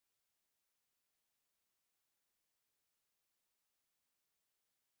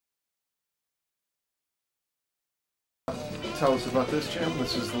tell us about this, Jim.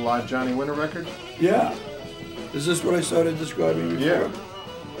 This is the live Johnny Winter record? Yeah. Is this what I started describing before?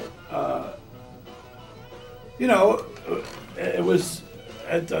 Yeah. You know, it was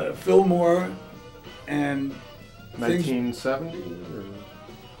at Fillmore and 1970? Or?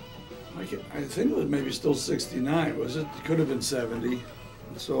 I think it was maybe still 69. Was it? It could have been 70.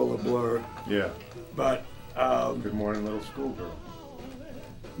 It's all a blur. Yeah. But Good Morning Little Schoolgirl.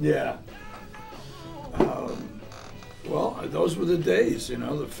 yeah. Well, those were the days. You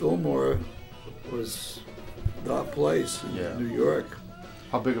know, the Fillmore was the place in New York.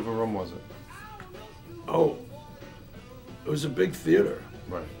 How big of a room was it? Oh, it was a big theater.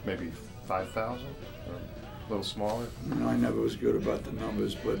 Right. Maybe 5,000? Or a little smaller? You know, I never was good about the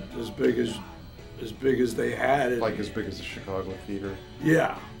numbers, but as big as they had it. Like as big as the Chicago Theater?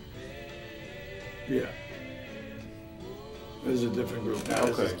 Yeah. Yeah. There's a different group now.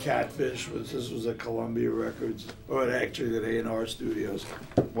 Okay. This is Catfish. This was at Columbia Records, or actually at A&R Studios.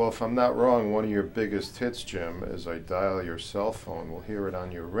 Well, if I'm not wrong, one of your biggest hits, Jim, as I dial your cell phone, we'll hear it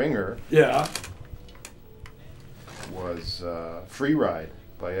on your ringer, Yeah. was Free Ride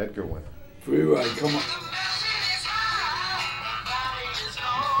by Edgar Winter. Free Ride, come on.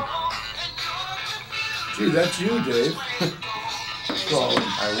 Gee, that's you, Dave.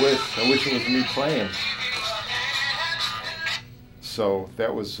 I wish it was me playing. So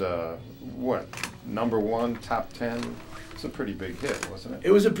that was, what, #1, top 10? It's a pretty big hit, wasn't it?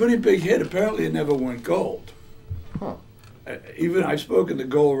 It was a pretty big hit. Apparently it never went gold. Huh. Even I've spoken to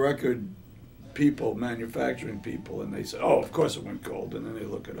gold record people, manufacturing people, and they say, oh, of course it went gold. And then they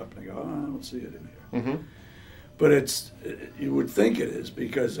look it up and they go, oh, I don't see it in here. Mm-hmm. But you would think it is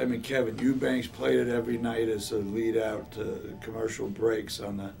because, I mean, Kevin Eubanks played it every night as a lead out to commercial breaks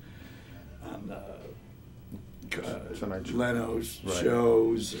on the Leno's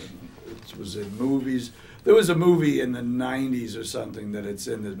shows. And it was in movies. There was a movie in the 90s or something that it's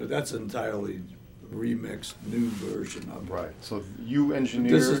in, but that's an entirely remixed new version of it. Right. So you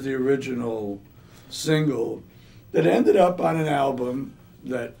engineered. This is the original single that ended up on an album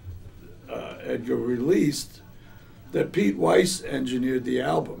that Edgar released that Pete Weiss engineered the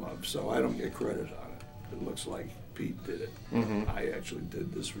album of, so I don't get credit on it. It looks like Pete did it. Mm-hmm. I actually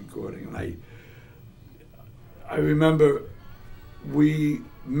did this recording, and I remember we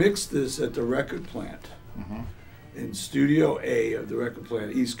mixed this at the record plant in Studio A of the record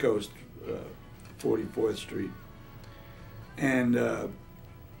plant, East Coast, 44th Street. And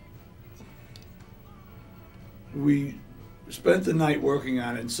we spent the night working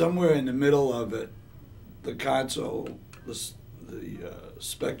on it, and somewhere in the middle of it, the console, the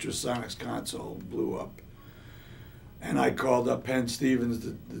Specter Sonics console blew up. And I called up Penn Stevens,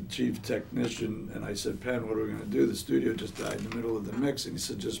 the chief technician, and I said, Penn, what are we going to do? The studio just died in the middle of the mix. And he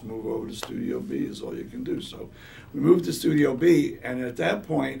said, just move over to Studio B is all you can do. So we moved to Studio B, and at that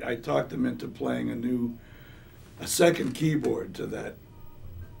point, I talked him into playing a second keyboard to that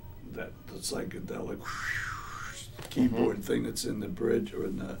psychedelic keyboard thing that's in the bridge or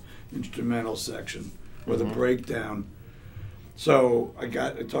in the instrumental section with a breakdown. So I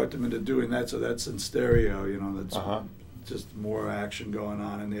talked him into doing that, so that's in stereo, you know, that's just more action going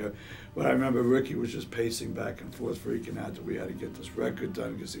on in there. But I remember Ricky was just pacing back and forth, freaking out that we had to get this record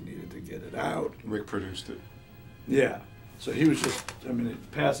done because he needed to get it out. Rick produced it. Yeah. So he was just, I mean,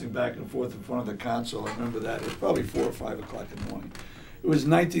 passing back and forth in front of the console. I remember that. It was probably 4 or 5 o'clock in the morning. It was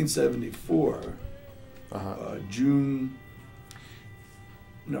 1974,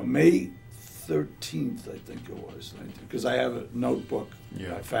 May 13th, I think it was, because I have a notebook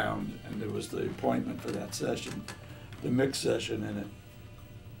I found, and there was the appointment for that session, the mix session in it.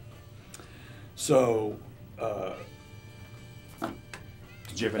 So,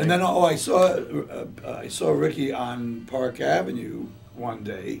 did you have and then I saw Ricky on Park Avenue one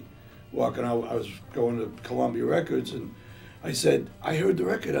day, walking out. I was going to Columbia Records, and I said, I heard the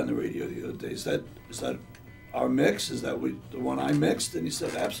record on the radio the other day. Is that our mix? Is that the one I mixed? And he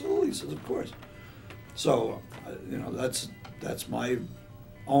said, absolutely. He says, of course. So, you know, that's my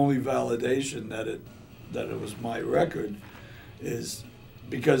only validation that it was my record, is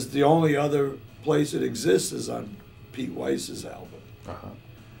because the only other place it exists is on Pete Weiss's album.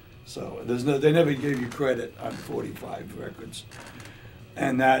 So they never gave you credit on 45 records,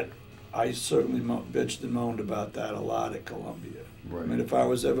 and that I certainly bitched and moaned about that a lot at Columbia. Right. I mean, if I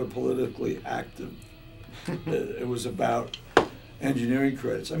was ever politically active, it was about engineering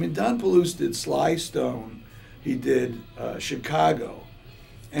credits. I mean, Don Palouse did Sly Stone, he did Chicago,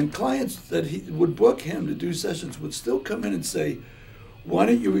 and clients that he would book him to do sessions would still come in and say, why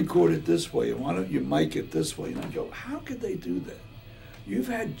don't you record it this way, and why don't you mic it this way? And I go, how could they do that? you've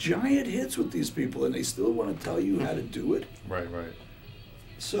had giant hits with these people, and they still want to tell you how to do it. Right, right.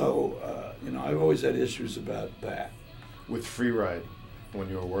 So, you know, I've always had issues about that. With Free Ride, when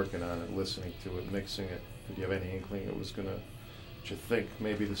you were working on it, listening to it, mixing it, did you have any inkling it was gonna? Did you think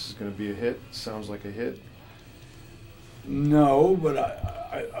maybe this is gonna be a hit? Sounds like a hit. No, but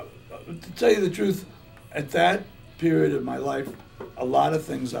to tell you the truth, at that period of my life, a lot of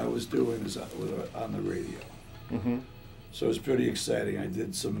things I was doing was on the radio. Mm-hmm. So it was pretty exciting. I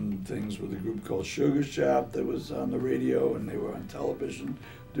did some things with a group called Sugar Shop that was on the radio, and they were on television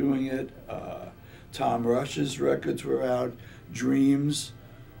doing it. Tom Rush's records were out. Dreams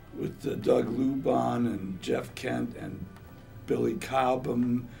with Doug Lubon and Jeff Kent and Billy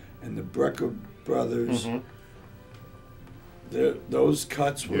Cobham and the Brecker brothers. Mm-hmm. Those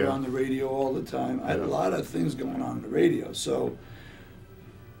cuts were Yeah. on the radio all the time. I had a lot of things going on the radio, so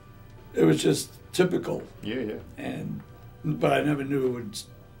it was just typical. Yeah. But I never knew it would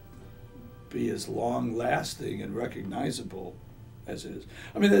be as long-lasting and recognizable as it is.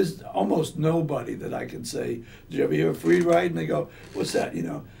 I mean, there's almost nobody that I can say, did you ever hear Free Ride? And they go, what's that? You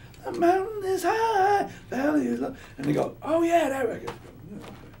know, the mountain is high, valley is low. And they go, oh yeah, that record.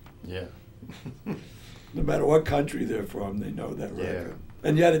 Yeah. No matter what country they're from, they know that Yeah. record.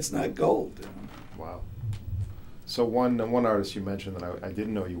 And yet it's not gold. You know? Wow. So one artist you mentioned that I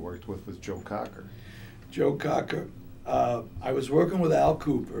didn't know you worked with was Joe Cocker. Joe Cocker. I was working with Al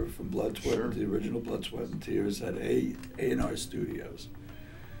Cooper from Blood, Sweat, Sure. the original Blood, Sweat, and Tears at A&R Studios.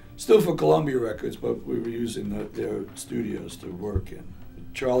 Still for Columbia Records, but we were using their studios to work in.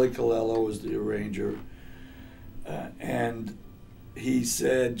 Charlie Colello was the arranger, and he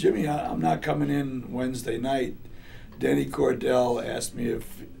said, Jimmy, I'm not coming in Wednesday night. Denny Cordell asked me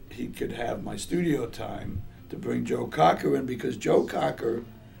if he could have my studio time to bring Joe Cocker in, because Joe Cocker,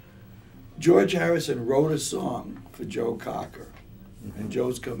 George Harrison wrote a song for Joe Cocker, and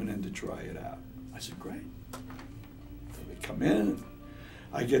Joe's coming in to try it out. I said, great. So they come in, and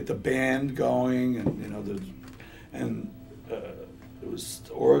I get the band going, and you know, it was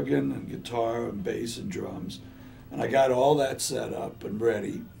organ and guitar and bass and drums, and I got all that set up and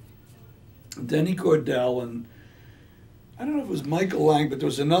ready. Denny Cordell and I don't know if it was Michael Lang, but there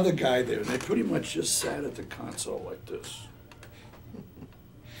was another guy there, and they pretty much just sat at the console like this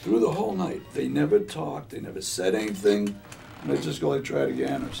through the whole night. They never talked, they never said anything, and they just go like, try it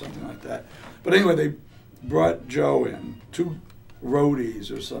again or something like that. But anyway, they brought Joe in, two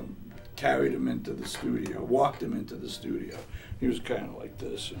roadies or something, carried him into the studio, walked him into the studio. He was kind of like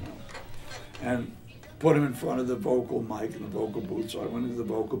this, you know, and put him in front of the vocal mic and the vocal booth. So I went into the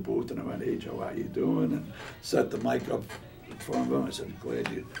vocal booth and I went, hey Joe, how you doing? And set the mic up in front of him. I said, glad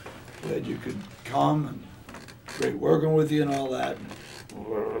you could come, and great working with you and all that. And,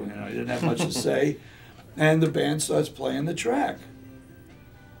 you know, I didn't have much to say. And the band starts playing the track.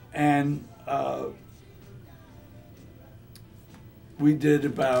 And we did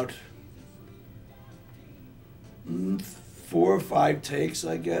about 4 or 5 takes,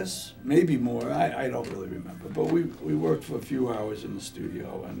 I guess, maybe more. I don't really remember, but we worked for a few hours in the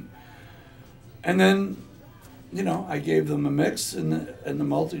studio, and then, you know, I gave them a mix and the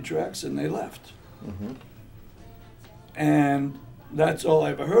multi-tracks, and they left. Mm-hmm. And that's all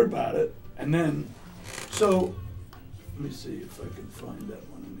I ever heard about it. And then, so let me see if I can find that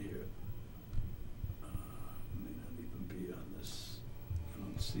one in here. It may not even be on this. I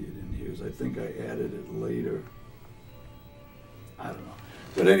don't see it in here, 'cause I think I added it later. I don't know.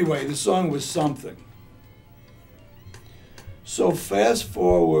 But anyway, the song was something. So fast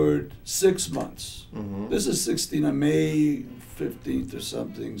forward 6 months. Mm-hmm. This is 69, May 15th or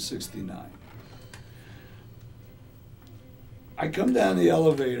something, 69. I come down the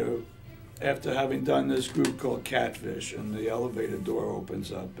elevator after having done this group called Catfish, and the elevator door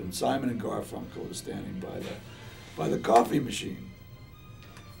opens up, and Simon and Garfunkel are standing by the coffee machine.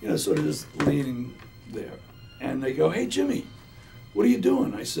 You know, sort of just leaning there. And they go, hey, Jimmy, what are you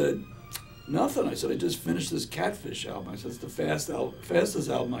doing? I said, nothing. I said, I just finished this Catfish album. I said, it's the fastest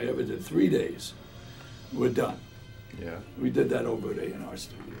album I ever did, 3 days. We're done. Yeah. We did that over at A&R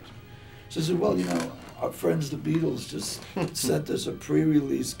Studios. So I said, well, you know, our friends the Beatles just sent us a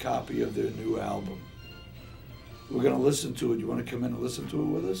pre-release copy of their new album. We're going to listen to it. You want to come in and listen to it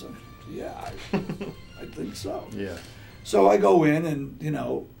with us? I said, yeah, I think so. Yeah. So I go in, and, you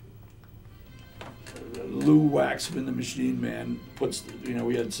know, Lou Waxman, the machine man, puts, you know,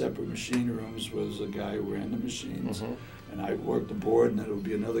 we had separate machine rooms. Was a guy who ran the machines, Mhm. and I worked the board, and then it would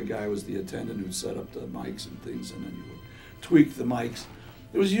be another guy who was the attendant who'd set up the mics and things, and then you would tweak the mics.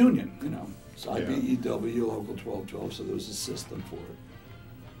 It was union, you know. It's IBEW, Local 1212, so there was a system for it.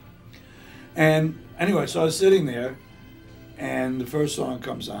 And anyway, so I was sitting there, and the first song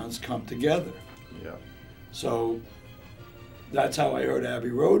comes on, it's Come Together. Yeah. So that's how I heard Abbey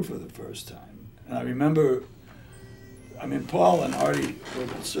Road for the first time. And I remember, I mean, Paul and Artie were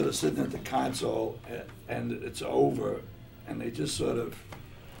sort of sitting at the console, and it's over, and they just sort of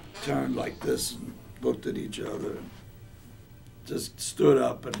turned like this and looked at each other and just stood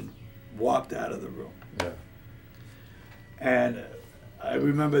up and walked out of the room. Yeah. And I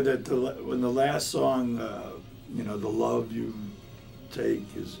remember that when the last song, you know, the love you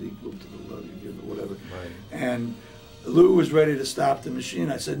take is equal to the love you give, or whatever. Right. And Lou was ready to stop the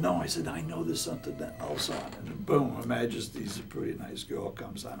machine. I said, no, I know there's something else on. And then boom, Her Majesty's a Pretty Nice Girl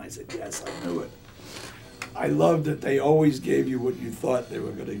comes on. I said, yes, I knew it. I loved that they always gave you what you thought they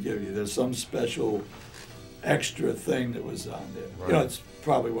were going to give you. There's some special extra thing that was on there. Right. You know, it's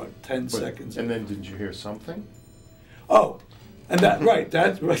probably, what, 10 seconds. And then did you hear something? Oh, and that, right,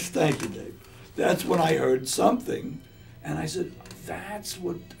 that's right, thank you, Dave. That's when I heard something, and I said, that's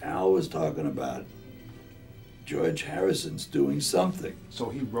what Al was talking about. George Harrison's doing something. So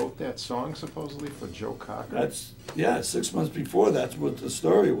he wrote that song supposedly for Joe Cocker? That's, yeah, 6 months before, that's what the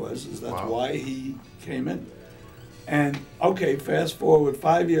story was, is that's Wow. why he came in. And, okay, fast forward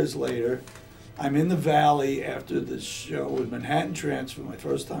 5 years later, I'm in the Valley after the show with Manhattan Transfer, my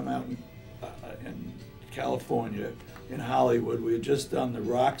first time out in California, in Hollywood. We had just done the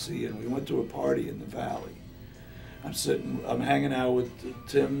Roxy, and we went to a party in the Valley. I'm hanging out with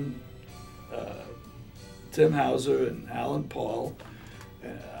Tim Hauser and Alan Paul.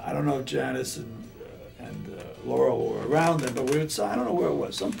 I don't know if Janice and Laurel were around then, but we would, I don't know where it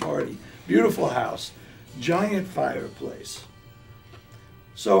was, some party. Beautiful house, giant fireplace.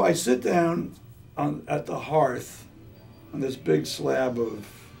 So I sit down at the hearth on this big slab of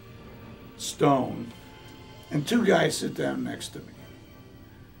stone, and two guys sit down next to me.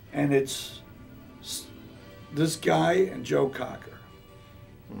 And it's this guy and Joe Cocker.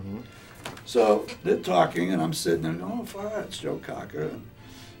 Mm-hmm. So they're talking, and I'm sitting there going, oh, fine, it's Joe Cocker. And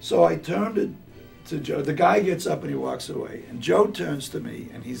so I turned to Joe. The guy gets up and he walks away. And Joe turns to me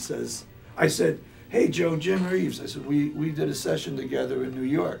and he says, I said, hey, Joe, Jim Reeves. I said, we did a session together in New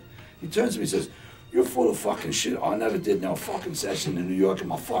York. He turns to me and says, you're full of fucking shit. I never did no fucking session in New York in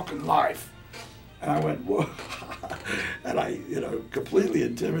my fucking life. And I went, whoa. And I, completely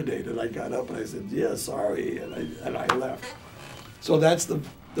intimidated. I got up and I said, yeah, sorry. And I left. So that's the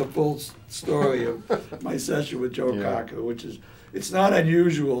full story of my session with Joe Cocker, which is, it's not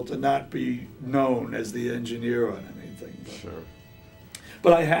unusual to not be known as the engineer on anything. But, Sure.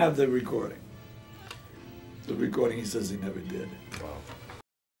 But I have the recording. The recording he says he never did. Wow.